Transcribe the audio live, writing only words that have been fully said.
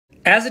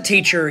As a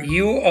teacher,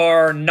 you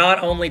are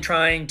not only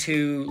trying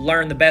to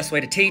learn the best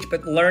way to teach,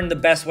 but learn the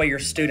best way your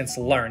students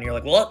learn. You're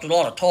like, well, that's a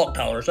lot of talk,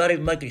 Tyler. Does that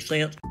even make any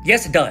sense?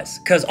 Yes, it does,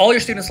 because all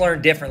your students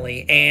learn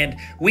differently. And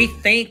we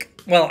think,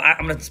 well,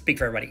 I'm going to speak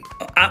for everybody.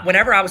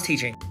 Whenever I was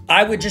teaching,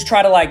 I would just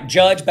try to like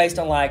judge based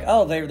on like,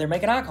 oh, they're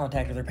making eye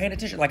contact or they're paying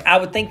attention. Like I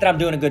would think that I'm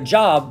doing a good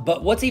job,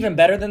 but what's even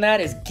better than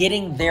that is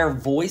getting their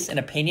voice and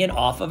opinion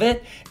off of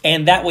it.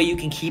 And that way you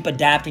can keep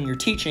adapting your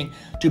teaching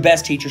to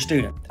best teach your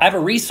student. I have a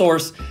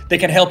resource that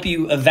can help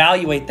you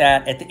evaluate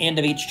that at the end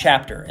of each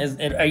chapter,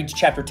 each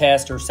chapter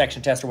test or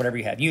section test or whatever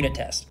you have, unit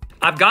test.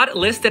 I've got it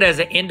listed as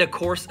an end of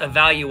course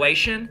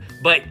evaluation,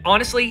 but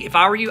honestly, if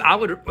I were you, I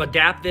would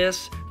adapt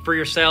this for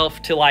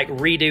yourself to like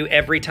redo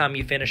every time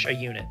you finish a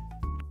unit.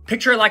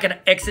 Picture it like an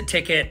exit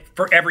ticket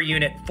for every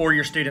unit for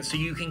your students so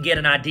you can get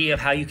an idea of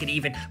how you can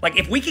even, like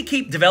if we could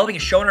keep developing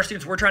and showing our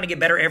students we're trying to get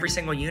better every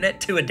single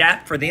unit to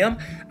adapt for them,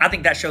 I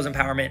think that shows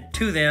empowerment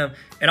to them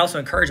and also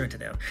encouragement to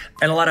them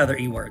and a lot of other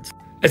E-words.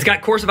 It's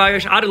got course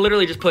evaluation. I'd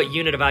literally just put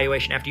unit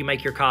evaluation after you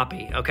make your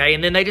copy, okay?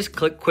 And then they just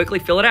quickly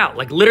fill it out.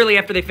 Like literally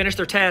after they finish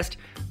their test,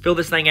 fill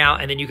this thing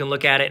out and then you can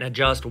look at it and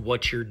adjust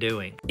what you're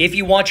doing. If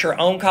you want your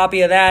own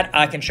copy of that,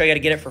 I can show you how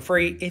to get it for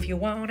free if you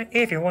want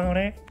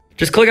it.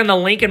 Just click on the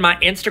link in my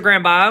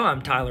Instagram bio.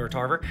 I'm Tyler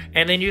Tarver.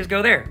 And then you just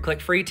go there.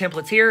 Click free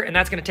templates here. And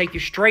that's going to take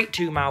you straight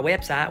to my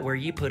website where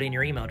you put in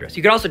your email address.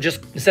 You could also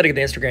just, instead of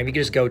the Instagram, you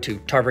can just go to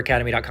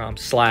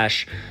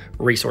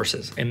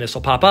tarveracademy.com/resources. And this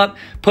will pop up.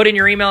 Put in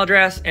your email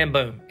address and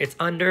boom. It's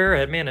under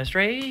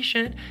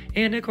administration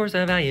and of course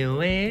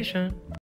evaluation.